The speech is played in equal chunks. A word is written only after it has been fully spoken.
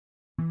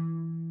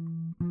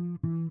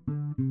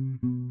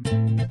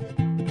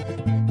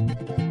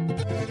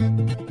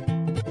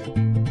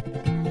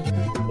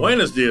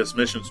Buenos dias,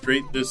 Mission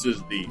Street. This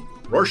is the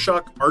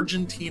Rorschach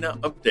Argentina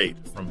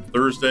update from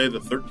Thursday, the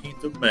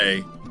 13th of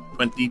May,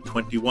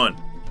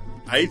 2021.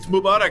 Eid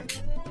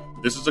Mubarak.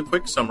 This is a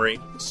quick summary,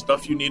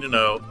 stuff you need to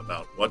know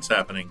about what's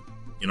happening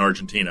in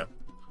Argentina.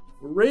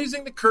 We're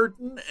raising the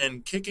curtain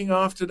and kicking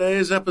off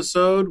today's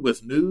episode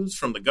with news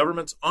from the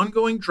government's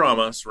ongoing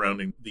drama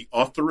surrounding the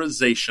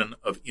authorization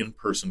of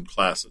in-person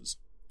classes.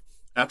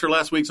 After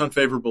last week's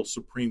unfavorable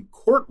Supreme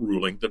Court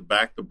ruling that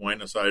backed the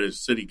Buenos Aires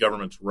city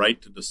government's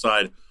right to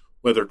decide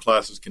whether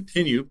classes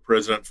continue,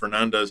 President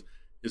Fernandez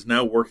is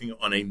now working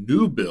on a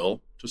new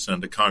bill to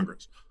send to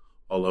Congress.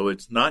 Although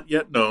it's not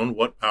yet known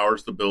what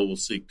powers the bill will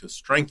seek to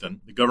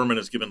strengthen, the government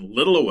has given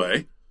little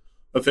away.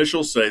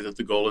 Officials say that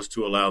the goal is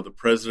to allow the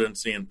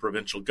presidency and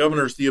provincial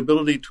governors the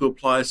ability to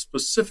apply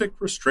specific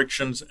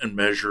restrictions and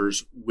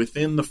measures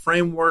within the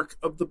framework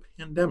of the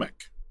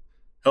pandemic.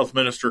 Health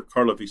Minister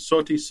Carla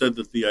Bisotti said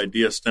that the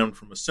idea stemmed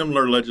from a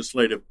similar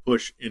legislative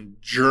push in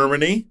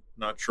Germany.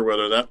 Not sure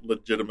whether that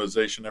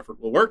legitimization effort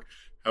will work.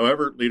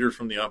 However, leaders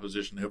from the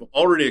opposition have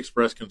already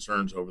expressed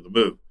concerns over the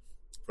move.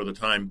 For the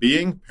time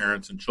being,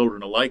 parents and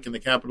children alike in the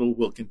capital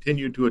will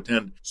continue to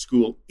attend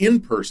school in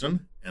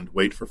person and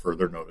wait for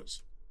further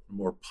notice. A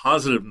more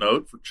positive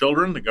note for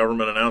children, the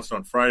government announced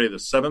on Friday the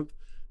 7th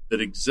that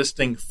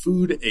existing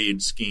food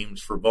aid schemes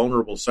for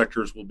vulnerable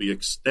sectors will be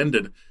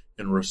extended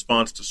in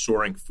response to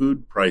soaring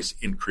food price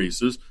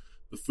increases.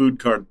 The food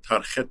card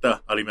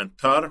Tarjeta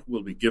Alimentar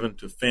will be given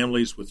to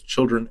families with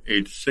children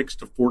aged 6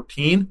 to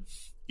 14,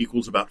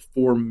 equals about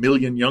 4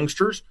 million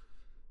youngsters.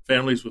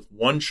 Families with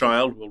one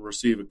child will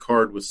receive a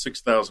card with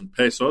 6,000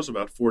 pesos,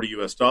 about 40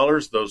 US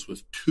dollars. Those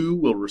with two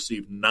will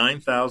receive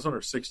 9,000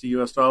 or 60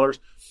 US dollars.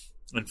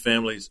 And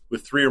families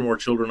with three or more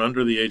children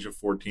under the age of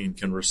 14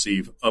 can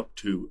receive up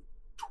to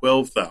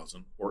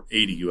 12,000 or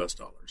 80 US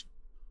dollars.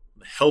 On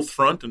the health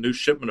front, a new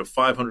shipment of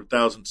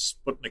 500,000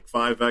 Sputnik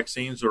V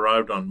vaccines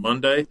arrived on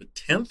Monday, the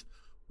 10th.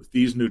 With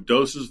these new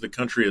doses, the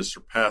country has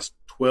surpassed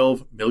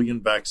 12 million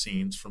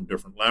vaccines from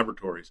different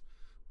laboratories.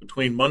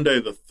 Between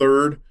Monday the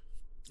 3rd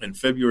and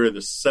February the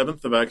 7th,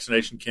 the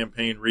vaccination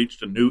campaign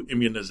reached a new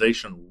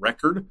immunization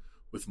record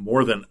with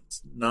more than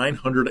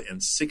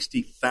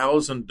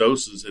 960,000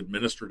 doses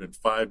administered in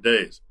 5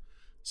 days.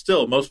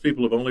 Still, most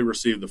people have only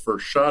received the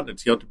first shot, and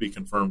it's yet to be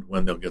confirmed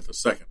when they'll get the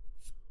second.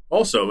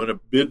 Also, in a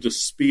bid to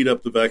speed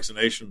up the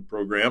vaccination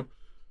program,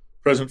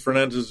 President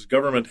Fernandez's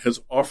government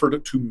has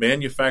offered to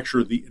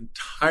manufacture the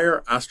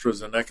entire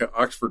AstraZeneca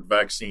Oxford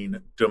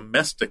vaccine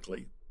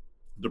domestically.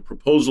 The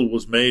proposal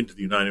was made to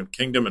the United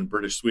Kingdom and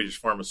British-Swedish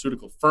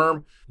pharmaceutical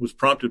firm, was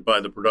prompted by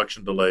the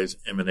production delays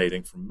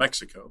emanating from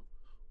Mexico.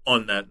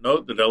 On that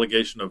note, the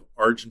delegation of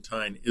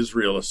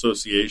Argentine-Israel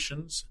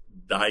Associations,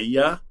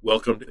 DAIA,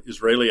 welcomed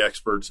Israeli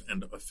experts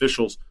and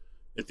officials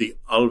at the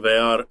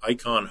Alvear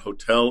Icon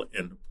Hotel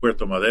in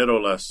Puerto Madero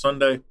last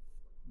Sunday,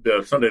 the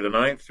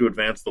 9th, to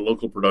advance the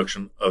local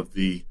production of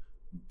the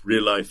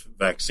Brilife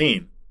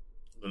vaccine.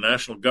 The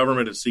national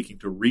government is seeking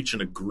to reach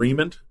an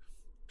agreement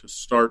to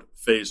start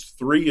phase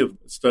 3 of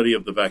the study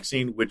of the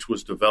vaccine, which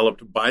was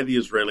developed by the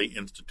Israeli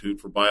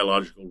Institute for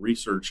Biological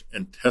Research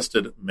and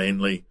tested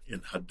mainly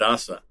in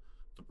Hadassah.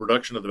 The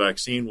production of the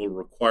vaccine will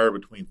require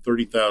between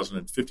 30,000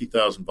 and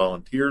 50,000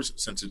 volunteers,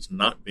 since it's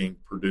not being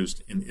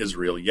produced in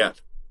Israel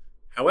yet.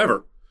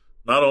 However,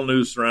 not all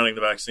news surrounding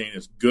the vaccine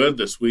is good.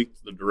 This week,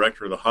 the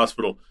director of the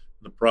hospital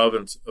in the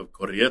province of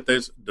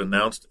Corrientes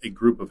denounced a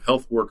group of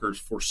health workers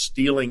for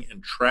stealing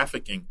and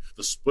trafficking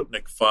the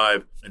Sputnik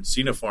V and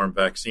Sinopharm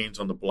vaccines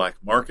on the black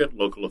market.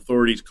 Local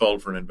authorities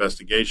called for an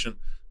investigation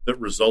that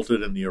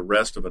resulted in the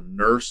arrest of a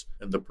nurse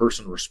and the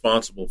person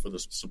responsible for the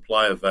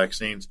supply of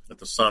vaccines at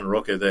the San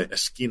Roque de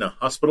Esquina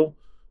Hospital.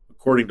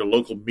 According to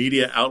local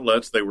media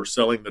outlets, they were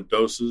selling the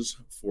doses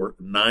for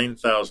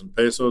 9,000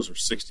 pesos or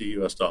 60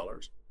 US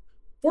dollars.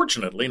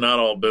 Fortunately, not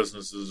all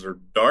businesses are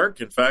dark.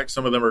 In fact,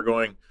 some of them are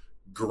going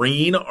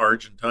green.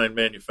 Argentine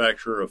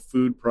manufacturer of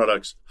food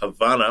products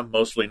Havana,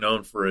 mostly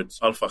known for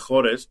its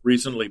alfajores,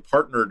 recently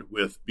partnered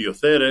with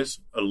Bioceres,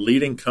 a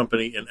leading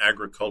company in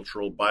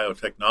agricultural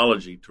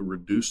biotechnology, to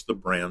reduce the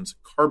brand's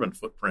carbon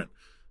footprint.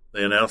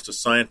 They announced a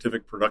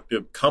scientific,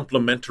 productive,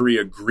 complementary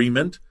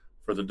agreement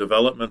for the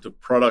development of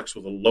products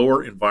with a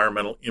lower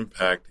environmental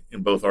impact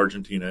in both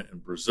Argentina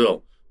and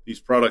Brazil.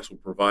 These products will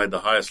provide the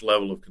highest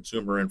level of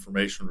consumer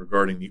information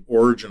regarding the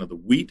origin of the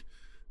wheat,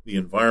 the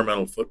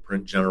environmental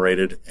footprint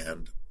generated,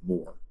 and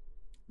more.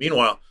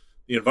 Meanwhile,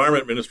 the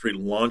Environment Ministry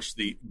launched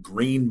the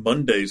Green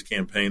Mondays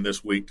campaign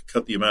this week to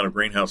cut the amount of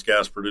greenhouse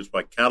gas produced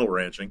by cattle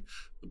ranching,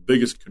 the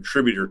biggest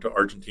contributor to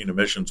Argentine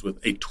emissions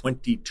with a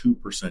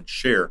 22%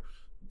 share.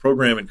 The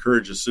program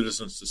encourages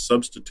citizens to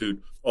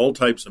substitute all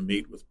types of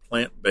meat with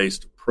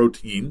plant-based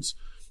proteins.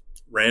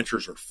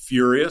 Ranchers are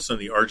furious, and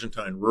the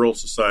Argentine Rural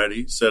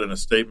Society said in a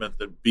statement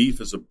that beef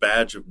is a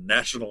badge of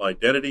national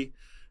identity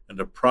and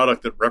a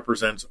product that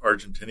represents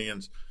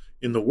Argentinians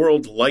in the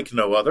world like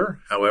no other.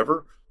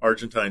 However,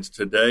 Argentines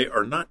today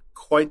are not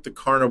quite the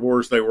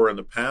carnivores they were in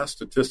the past.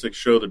 Statistics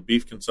show that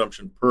beef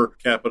consumption per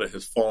capita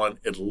has fallen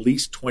at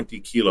least 20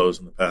 kilos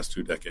in the past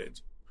 2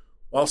 decades.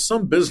 While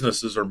some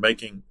businesses are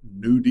making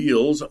new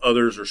deals,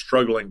 others are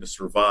struggling to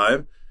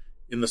survive.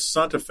 In the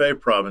Santa Fe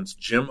province,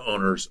 gym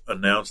owners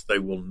announced they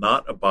will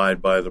not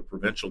abide by the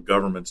provincial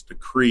government's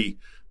decree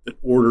that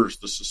orders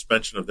the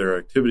suspension of their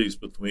activities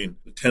between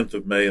the 10th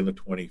of May and the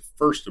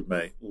 21st of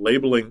May,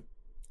 labeling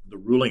the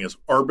ruling as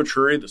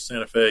arbitrary. The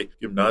Santa Fe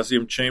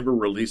Gymnasium Chamber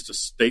released a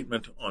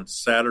statement on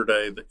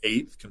Saturday, the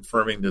 8th,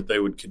 confirming that they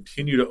would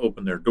continue to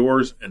open their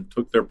doors and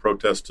took their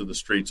protest to the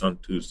streets on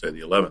Tuesday,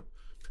 the 11th.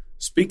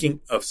 Speaking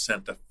of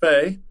Santa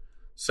Fe,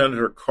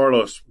 Senator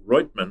Carlos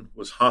Reutemann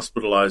was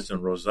hospitalized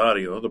in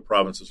Rosario, the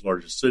province's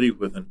largest city,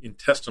 with an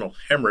intestinal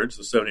hemorrhage.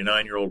 The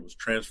 79-year-old was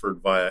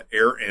transferred via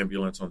air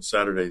ambulance on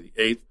Saturday,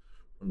 the 8th,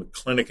 from the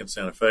clinic in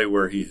Santa Fe,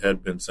 where he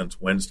had been since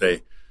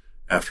Wednesday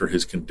after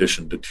his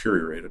condition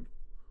deteriorated.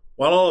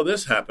 While all of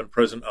this happened,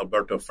 President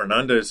Alberto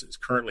Fernandez is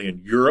currently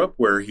in Europe,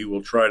 where he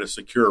will try to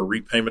secure a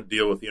repayment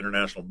deal with the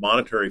International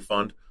Monetary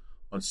Fund.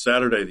 On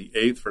Saturday, the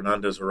 8th,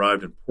 Fernandez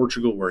arrived in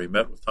Portugal, where he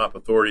met with top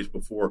authorities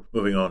before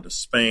moving on to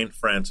Spain,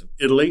 France, and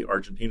Italy.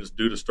 Argentina is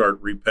due to start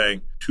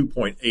repaying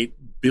 $2.8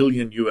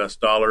 billion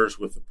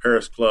with the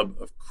Paris Club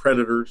of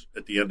Creditors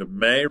at the end of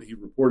May. He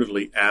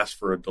reportedly asked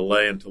for a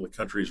delay until the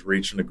countries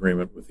reach an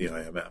agreement with the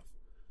IMF.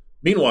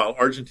 Meanwhile,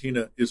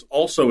 Argentina is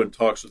also in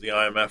talks with the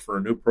IMF for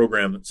a new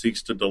program that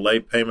seeks to delay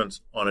payments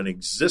on an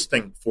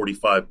existing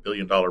 $45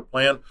 billion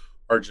plan.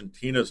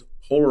 Argentina's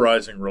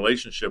polarizing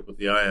relationship with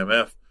the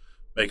IMF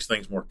makes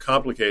things more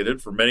complicated.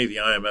 For many, the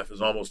IMF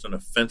is almost an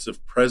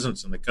offensive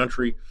presence in the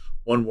country,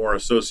 one more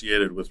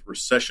associated with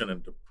recession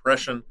and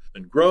depression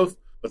than growth,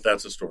 but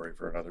that's a story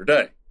for another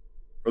day.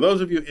 For those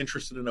of you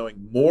interested in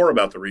knowing more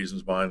about the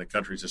reasons behind the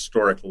country's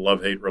historic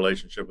love-hate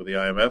relationship with the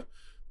IMF,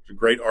 there's a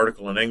great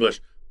article in English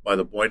by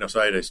the Buenos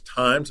Aires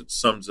Times. It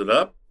sums it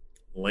up.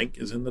 Link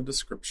is in the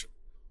description.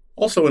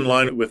 Also in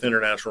line with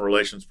international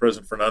relations,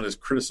 President Fernandez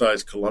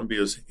criticized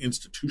Colombia's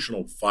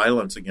institutional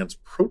violence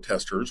against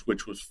protesters,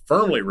 which was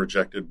firmly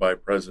rejected by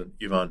President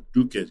Ivan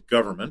Duque's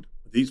government.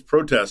 These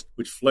protests,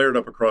 which flared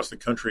up across the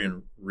country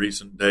in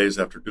recent days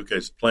after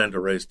Duque's plan to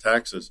raise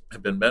taxes,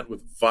 have been met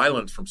with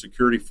violence from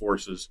security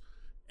forces,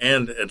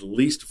 and at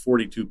least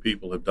 42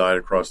 people have died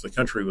across the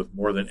country, with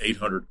more than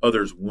 800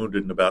 others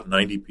wounded and about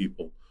 90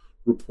 people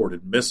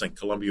reported missing.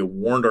 Colombia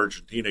warned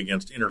Argentina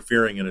against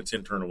interfering in its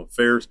internal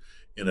affairs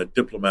in a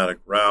diplomatic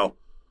row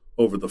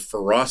over the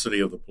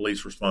ferocity of the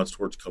police response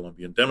towards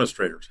Colombian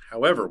demonstrators.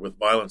 However, with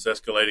violence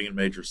escalating in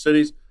major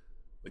cities,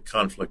 the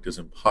conflict is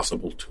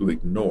impossible to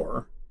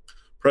ignore.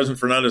 President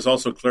Fernandez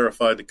also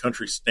clarified the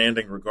country's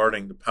standing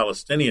regarding the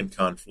Palestinian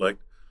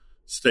conflict,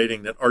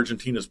 stating that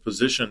Argentina's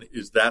position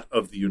is that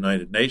of the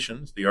United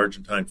Nations. The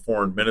Argentine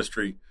Foreign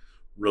Ministry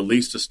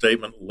released a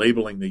statement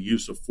labeling the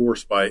use of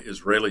force by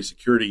Israeli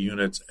security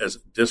units as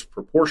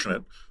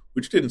disproportionate,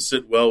 which didn't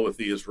sit well with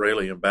the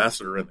Israeli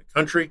ambassador in the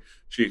country.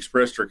 She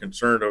expressed her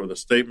concern over the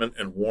statement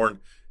and warned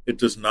it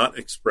does not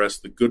express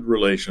the good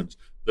relations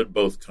that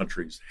both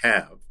countries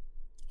have,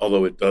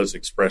 although it does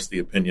express the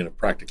opinion of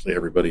practically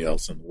everybody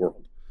else in the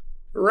world.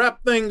 To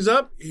wrap things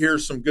up,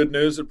 here's some good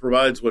news that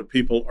provides what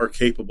people are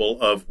capable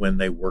of when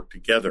they work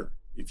together.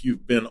 If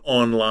you've been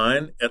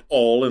online at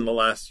all in the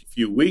last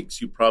few weeks,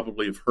 you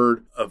probably have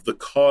heard of the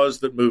cause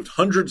that moved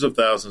hundreds of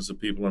thousands of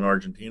people in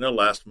Argentina.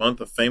 Last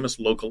month, a famous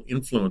local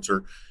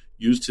influencer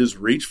used his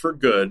reach for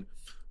good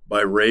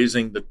by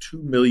raising the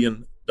 $2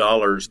 million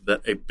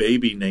that a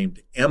baby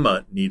named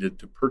Emma needed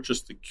to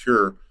purchase the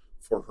cure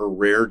for her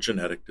rare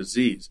genetic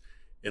disease.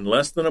 In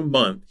less than a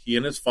month, he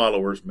and his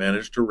followers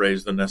managed to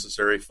raise the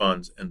necessary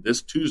funds, and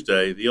this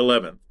Tuesday, the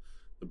 11th,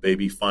 the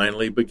baby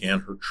finally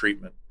began her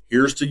treatment.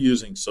 Here's to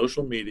using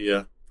social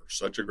media for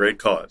such a great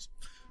cause.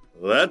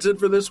 That's it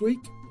for this week.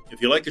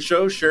 If you like the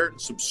show, share it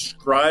and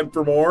subscribe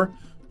for more.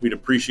 We'd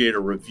appreciate a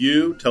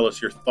review. Tell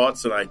us your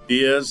thoughts and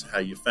ideas, how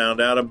you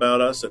found out about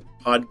us at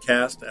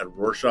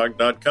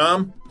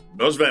podcast@rorschach.com.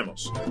 Nos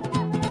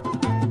vemos.